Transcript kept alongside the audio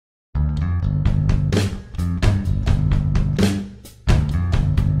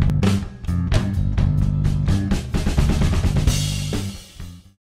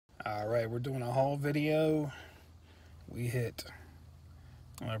Alright, we're doing a haul video. We hit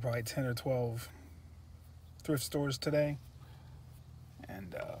probably 10 or 12 thrift stores today.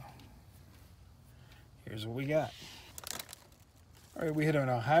 And here's what we got. Alright, we hit an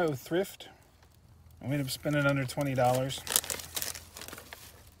Ohio thrift. And we ended up spending under $20.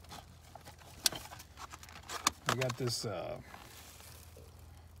 We got this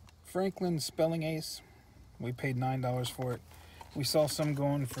Franklin spelling ace. We paid $9 for it. We saw some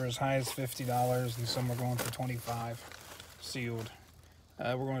going for as high as $50 and some were going for $25 sealed.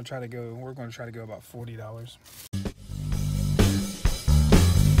 We're going to try to go about $40.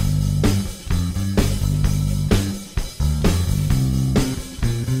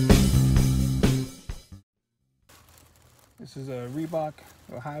 This is a Reebok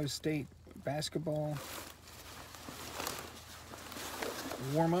Ohio State basketball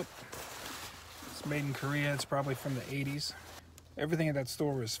warm-up. It's made in Korea. It's probably from the 80s. Everything at that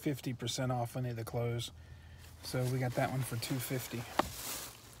store was 50% off any of the clothes. So we got that one for $2.50.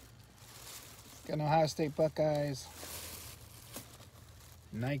 Got an Ohio State Buckeyes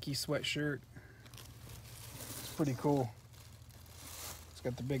Nike sweatshirt. It's pretty cool. It's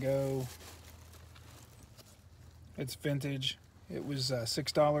got the big O. It's vintage. It was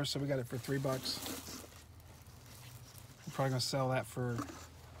 $6, so we got it for $3. We're probably gonna sell that for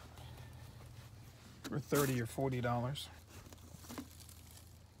 $30 or $40.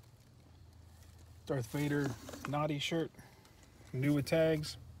 Darth Vader naughty shirt, new with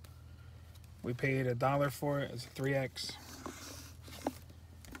tags. We paid $1 for it. It's a 3X.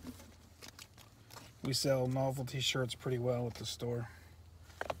 We sell novelty shirts pretty well at the store.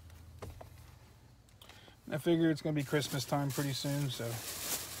 I figure it's gonna be Christmas time pretty soon, so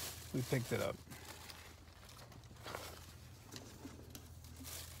we picked it up.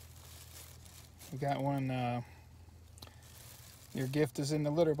 We got one, your gift is in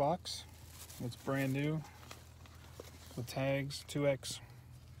the litter box. It's brand new with tags, 2X,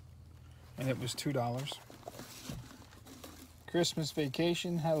 and it was $2. Christmas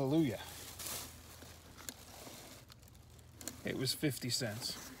vacation, hallelujah. It was 50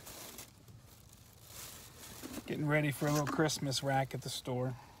 cents. Getting ready for a little Christmas rack at the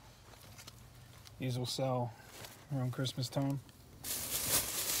store. These will sell around Christmas time.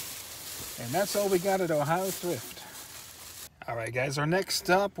 And that's all we got at Ohio Thrift. Alright guys, our next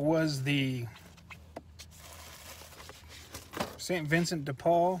stop was the St. Vincent de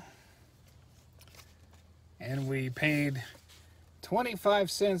Paul. And we paid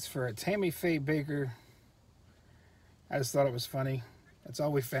 25 cents for a Tammy Faye Baker. I just thought it was funny. That's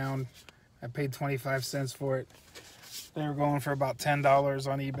all we found. I paid 25 cents for it. They were going for about $10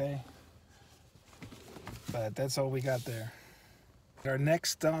 on eBay. But that's all we got there. Our next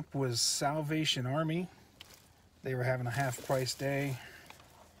stop was Salvation Army. They were having a half-price day.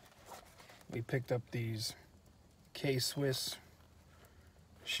 We picked up these K-Swiss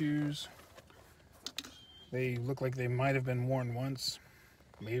shoes. They look like they might have been worn once,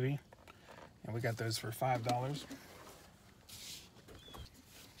 maybe. And we got those for $5.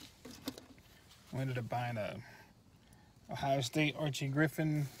 We ended up buying a Ohio State Archie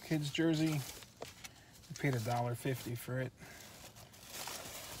Griffin kids jersey. We paid $1.50 for it.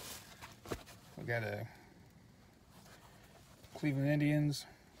 We got a Cleveland Indians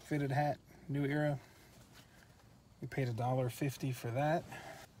fitted hat, new era. We paid $1.50 for that.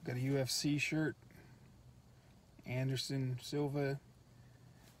 Got a UFC shirt, Anderson Silva,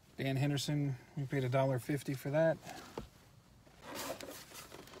 Dan Henderson. We paid $1.50 for that.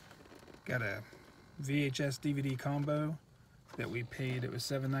 Got a VHS DVD combo that we paid. It was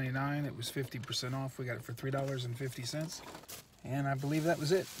 $7.99. It was 50% off. We got it for $3.50. And I believe that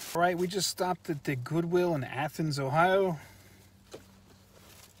was it. All right, we just stopped at the Goodwill in Athens, Ohio.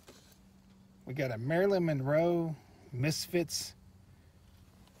 We got a Marilyn Monroe Misfits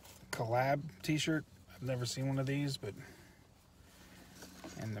collab t-shirt. I've never seen one of these, but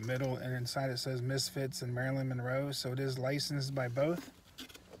in the middle and inside it says Misfits and Marilyn Monroe, so it is licensed by both.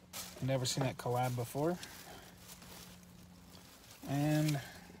 I've never seen that collab before. And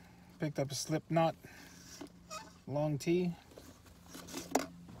picked up a Slipknot long tee.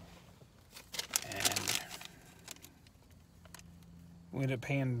 And we ended up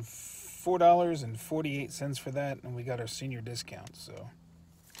paying $4.48 for that, and we got our senior discount, so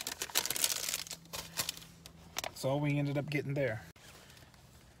that's all we ended up getting there.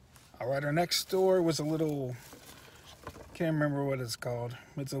 All right, our next store was a little, can't remember what it's called.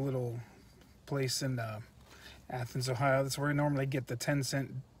 It's a little place in Athens, Ohio. That's where we normally get the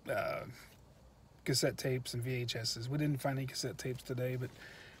 10-cent cassette tapes and VHSs. We didn't find any cassette tapes today, but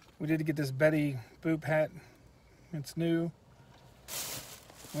we did get this Betty Boop hat. It's new.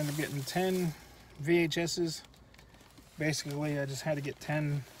 We ended up getting 10 VHSs. Basically, I just had to get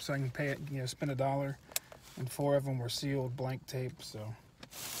 10 so I can pay it, spend $1. And 4 of them were sealed blank tape, so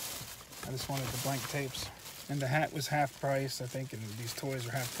I just wanted the blank tapes. And the hat was half price, I think, and these toys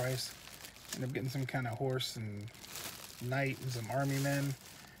are half price. Ended up getting some kind of horse and knight and some army men,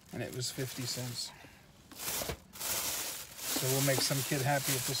 and it was 50 cents. So we'll make some kid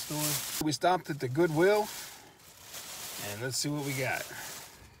happy at the store. We stopped at the Goodwill, and let's see what we got.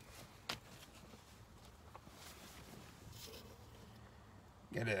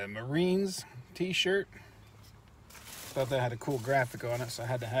 Got a Marines t-shirt. Thought that had a cool graphic on it, so I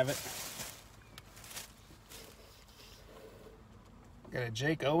had to have it. Got a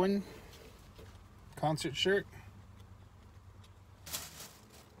Jake Owen concert shirt.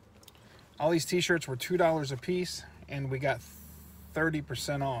 All these t-shirts were $2 a piece, and we got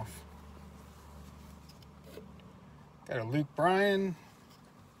 30% off. Got a Luke Bryan.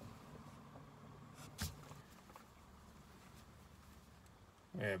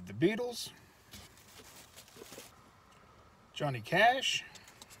 We have the Beatles. Johnny Cash.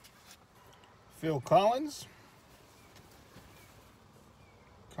 Phil Collins.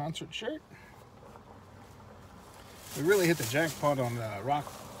 Concert shirt. We really hit the jackpot on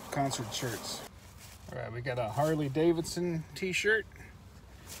rock concert shirts. All right, we got a Harley Davidson t-shirt.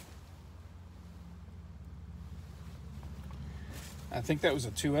 I think that was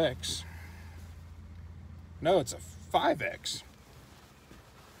a 2X. No, it's a 5X.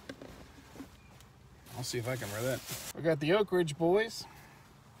 I'll see if I can wear that. We got the Oak Ridge Boys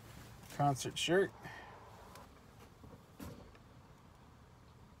concert shirt.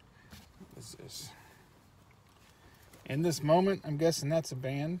 What is this? In This Moment, I'm guessing that's a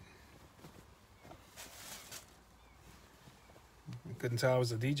band. I couldn't tell I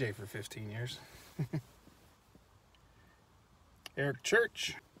was a DJ for 15 years. Eric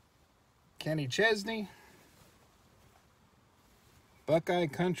Church, Kenny Chesney, Buckeye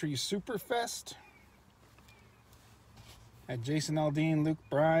Country Superfest. Had Jason Aldean, Luke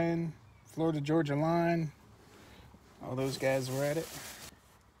Bryan, Florida Georgia Line. All those guys were at it.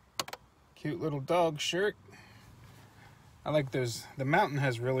 Cute little dog shirt. I like those. The Mountain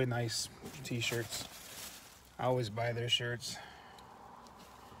has really nice t-shirts. I always buy their shirts.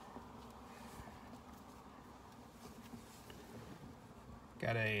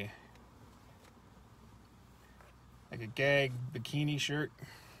 Got a gag bikini shirt.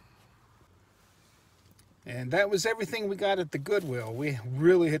 And that was everything we got at the Goodwill. We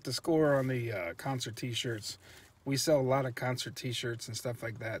really hit the score on the concert t-shirts. We sell a lot of concert t-shirts and stuff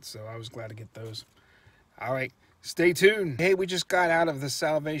like that, so I was glad to get those. All right, stay tuned. Hey, we just got out of the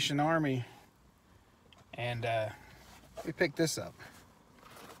Salvation Army, and we picked this up.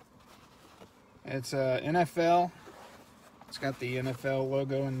 It's NFL. It's got the NFL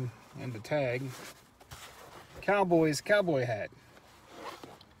logo and the tag. Cowboys cowboy hat.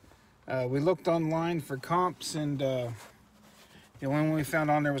 We looked online for comps, and the only one we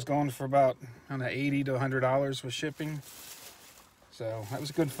found on there was going for about $80 to $100 with shipping. So that was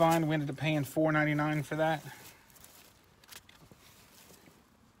a good find. We ended up paying $4.99 for that.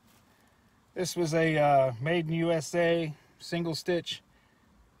 This was a made in USA single stitch,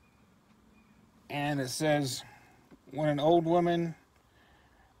 and it says, "When an old woman,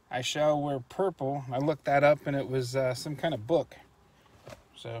 I shall wear purple." I looked that up, and it was some kind of book.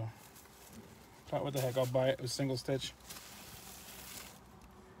 So thought, what the heck, I'll buy it. It was single stitch.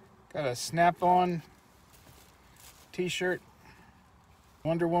 Got a Snap-on t-shirt.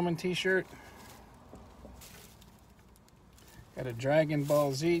 Wonder Woman t-shirt. Got a Dragon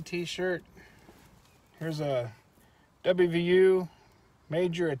Ball Z t-shirt. Here's a WVU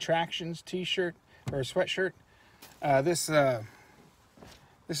Major Attractions t-shirt, or a sweatshirt. This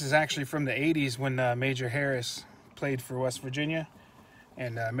is actually from the 80s when Major Harris played for West Virginia.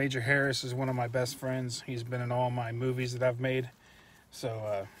 And Major Harris is one of my best friends. He's been in all my movies that I've made.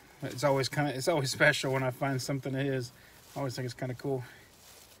 So it's always special when I find something of his. I always think it's kind of cool.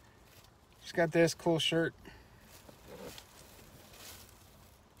 Just got this cool shirt.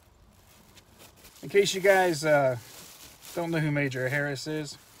 In case you guys don't know who Major Harris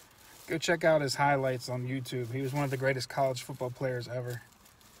is, go check out his highlights on YouTube. He was one of the greatest college football players ever.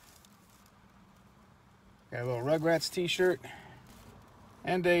 Got a little Rugrats t-shirt.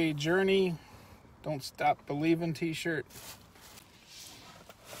 And a Journey Don't Stop Believing t-shirt.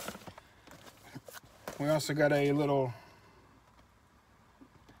 We also got a little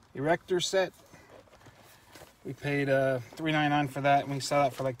erector set. We paid $3.99 for that, and we saw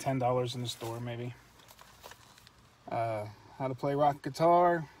that for like $10 in the store, maybe. How to play rock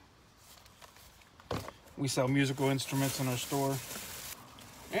guitar. We sell musical instruments in our store.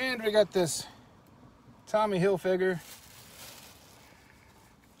 And we got this Tommy Hilfiger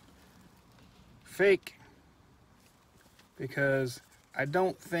fake, because I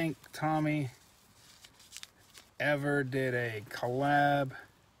don't think Tommy ever did a collab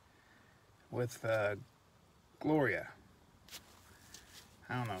with Gloria.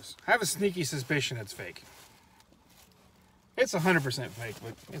 I don't know. I have a sneaky suspicion it's fake. It's 100% fake,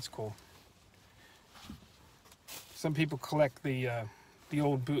 but it's cool. Some people collect the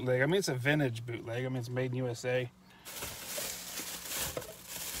old bootleg. I mean, it's a vintage bootleg. I mean, it's made in USA.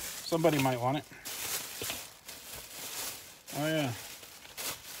 Somebody might want it. Oh yeah.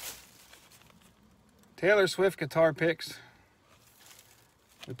 Taylor Swift guitar picks.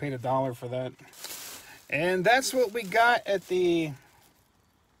 We paid $1 for that. And that's what we got at the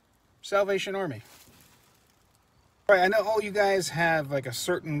Salvation Army. All right, I know all you guys have like a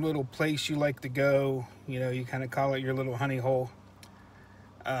certain little place you like to go. You know, you kind of call it your little honey hole.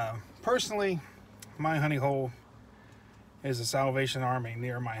 Personally, my honey hole is the Salvation Army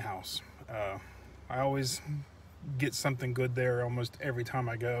near my house. I always get something good there almost every time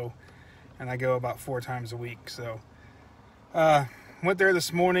I go. And I go about 4 times a week. So, went there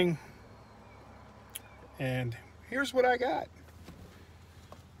this morning. And here's what I got.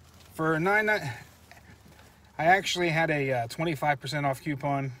 For I actually had a 25% off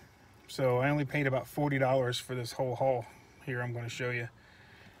coupon, so I only paid about $40 for this whole haul. Here, I'm going to show you.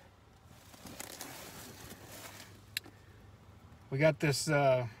 We got this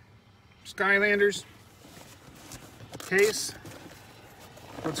Skylanders case.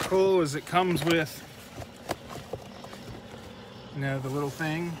 What's cool is it comes with, you know, the little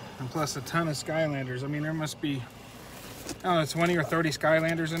thing, and plus a ton of Skylanders. I mean, there must be, I don't know, 20 or 30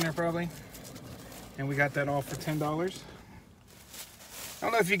 Skylanders in there probably. And we got that all for $10. I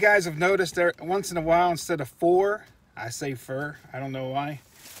don't know if you guys have noticed there, once in a while, instead of fur, I say fur. I don't know why.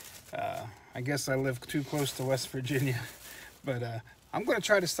 I guess I live too close to West Virginia. But I'm going to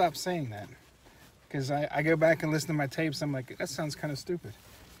try to stop saying that. Because I go back and listen to my tapes. I'm like, that sounds kind of stupid.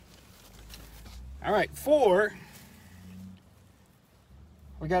 All right, 4.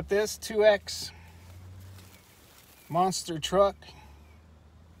 We got this 2X monster truck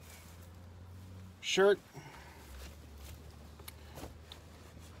shirt,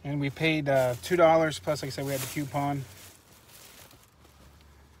 and we paid $2 plus, like I said, we had the coupon.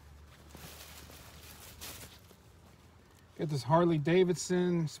 Get this Harley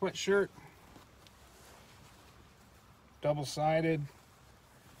Davidson sweatshirt, double-sided.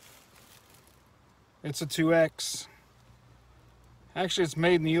 It's a 2X. Actually, it's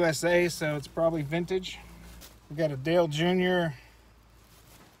made in the USA, so it's probably vintage. We got a Dale Jr.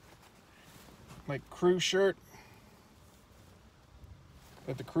 like crew shirt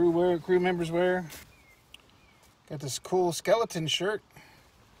that the crew members wear. Got this cool skeleton shirt.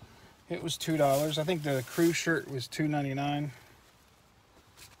 It was $2. I think the crew shirt was $2.99.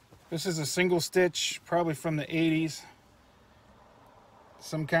 This is a single stitch, probably from the 80s.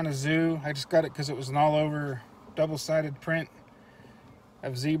 Some kind of zoo. I just got it because it was an all-over double-sided print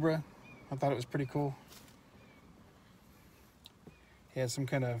of zebra. I thought it was pretty cool. He had some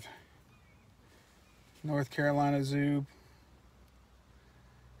kind of North Carolina zoo.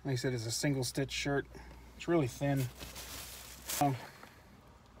 Like I said, it's a single stitch shirt. It's really thin.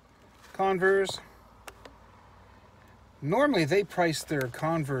 Converse. Normally they price their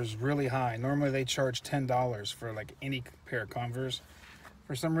Converse really high. Normally they charge $10 for like any pair of Converse.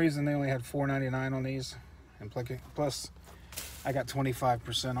 For some reason they only had $4.99 on these, and plus I got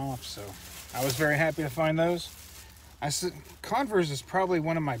 25% off, so I was very happy to find those. I said Converse is probably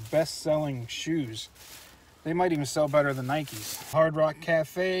one of my best-selling shoes. They might even sell better than Nikes. Hard Rock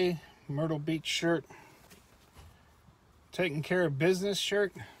Cafe, Myrtle Beach shirt. Taking Care of Business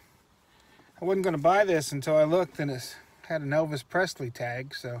shirt. I wasn't going to buy this until I looked, and it had an Elvis Presley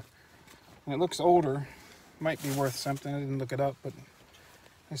tag, so and it looks older. Might be worth something. I didn't look it up, but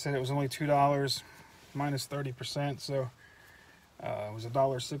I said it was only $2 minus 30%, so it was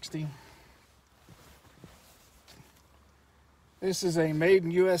 $1.60. This is a made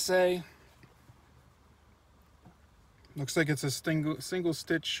in USA. Looks like it's a single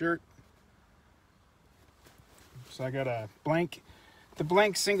stitch shirt. So I got a blank. The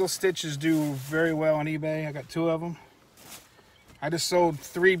blank single stitches do very well on eBay. I got 2 of them. I just sold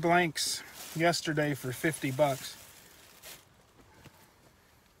 3 blanks yesterday for $50.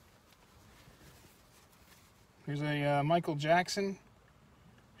 Here's a Michael Jackson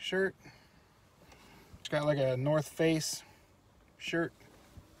shirt. It's got like a North Face shirt.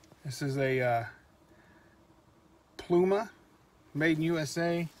 This is a Pluma, made in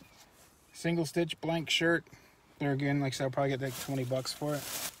USA, single stitch blank shirt, There again, like I said, I'll probably get like 20 bucks for it.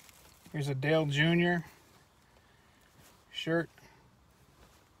 Here's a Dale Jr. shirt.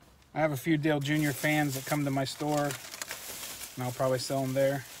 I have a few Dale Jr. fans that come to my store, and I'll probably sell them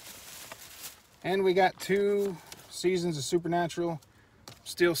there. And we got 2 seasons of Supernatural,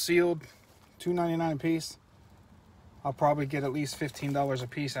 still sealed, $2.99 a piece. I'll probably get at least $15 a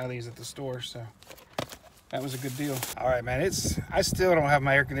piece out of these at the store, so that was a good deal. All right, man, I still don't have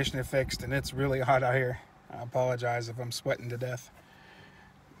my air conditioner fixed, and it's really hot out here. I apologize if I'm sweating to death.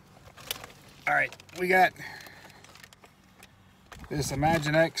 All right, we got this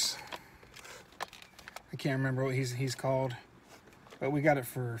Imagine X. I can't remember what he's called, but we got it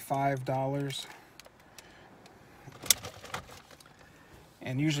for $5.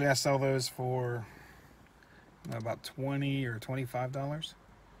 And usually I sell those for about $20 or $25.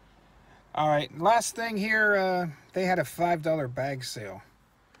 All right, last thing here, they had a $5 bag sale.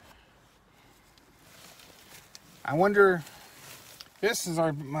 I wonder, this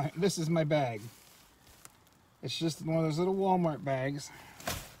is my bag. It's just one of those little Walmart bags.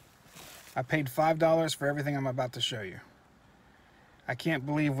 I paid $5 for everything I'm about to show you. I can't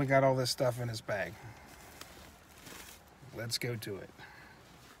believe we got all this stuff in this bag. Let's go to it.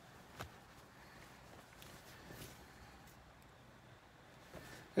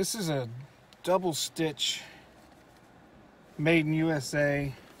 This is a double stitch, made in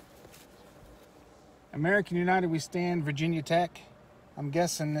USA. American United We Stand, Virginia Tech. I'm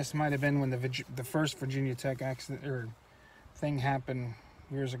guessing this might have been when the first Virginia Tech accident or thing happened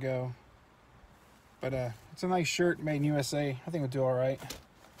years ago. But it's a nice shirt, made in USA. I think it'll do all right.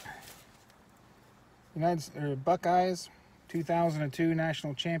 Buckeyes 2002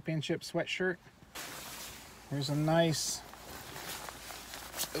 National Championship sweatshirt. Here's a nice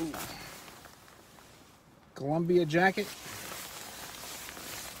Columbia jacket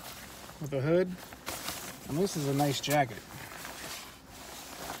with a hood. And this is a nice jacket.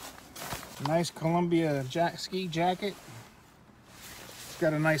 Nice Columbia ski jacket. It's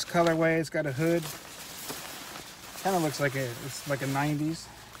got a nice colorway. It's got a hood. Kind of looks like it's like a 90s.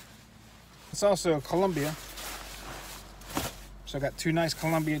 It's also a Columbia. So I got 2 nice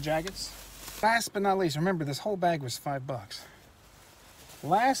Columbia jackets. Last but not least, remember this whole bag was $5.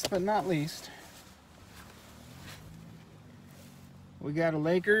 Last but not least, we got a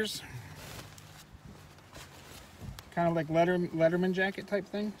Lakers, kind of like Letterman jacket type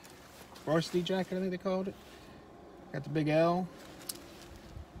thing. Varsity jacket, I think they called it. Got the big L.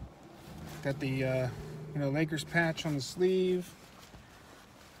 Got the Lakers patch on the sleeve.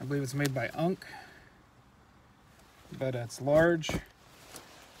 I believe it's made by Unk, but it's large.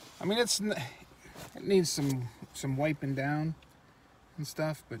 I mean, it needs some wiping down and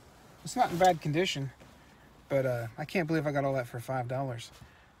stuff, but it's not in bad condition. But I can't believe I got all that for $5.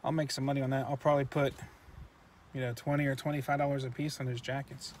 I'll make some money on that. I'll probably put $20 or $25 a piece on those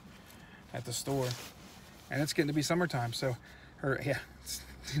jackets at the store. And it's getting to be summertime, so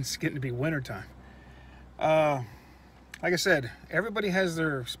it's getting to be wintertime. Like I said, everybody has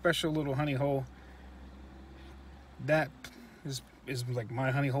their special little honey hole. That is like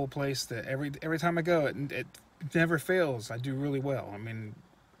my honey hole place that every time I go, it never fails. I do really well. I mean,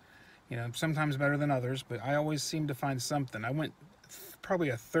 sometimes better than others, but I always seem to find something. I went probably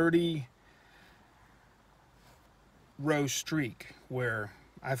a 30 row streak where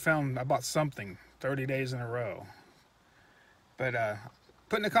I bought something 30 days in a row. But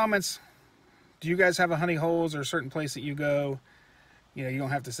put in the comments, do you guys have a honey holes or a certain place that you go? You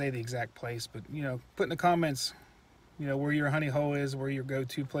don't have to say the exact place, but put in the comments, where your honey hole is, where your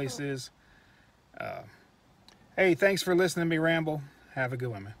go-to place is. Hey, thanks for listening to me ramble. Have a good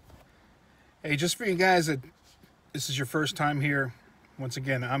one, man. Hey, just for you guys that this is your first time here, once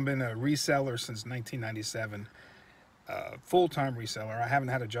again, I've been a reseller since 1997. Full-time reseller. I haven't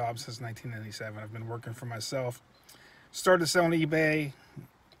had a job since 1997. I've been working for myself. Started selling eBay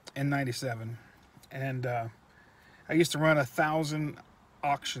in 97. And I used to run 1,000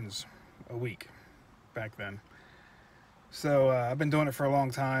 auctions a week back then. So I've been doing it for a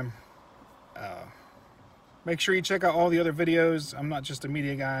long time. Make sure you check out all the other videos. I'm not just a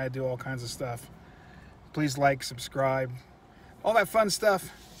media guy. I do all kinds of stuff. Please like, subscribe, all that fun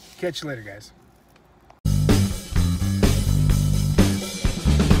stuff. Catch you later, guys.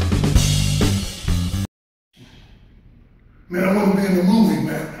 Man, I want to be in the movie,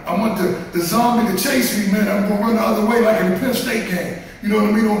 man. I want the zombie to chase me, man. I'm going to run the other way like in the Penn State game. You know what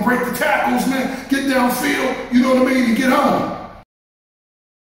I mean? Don't break the tackles, man. Get downfield, you know what I mean, and get home.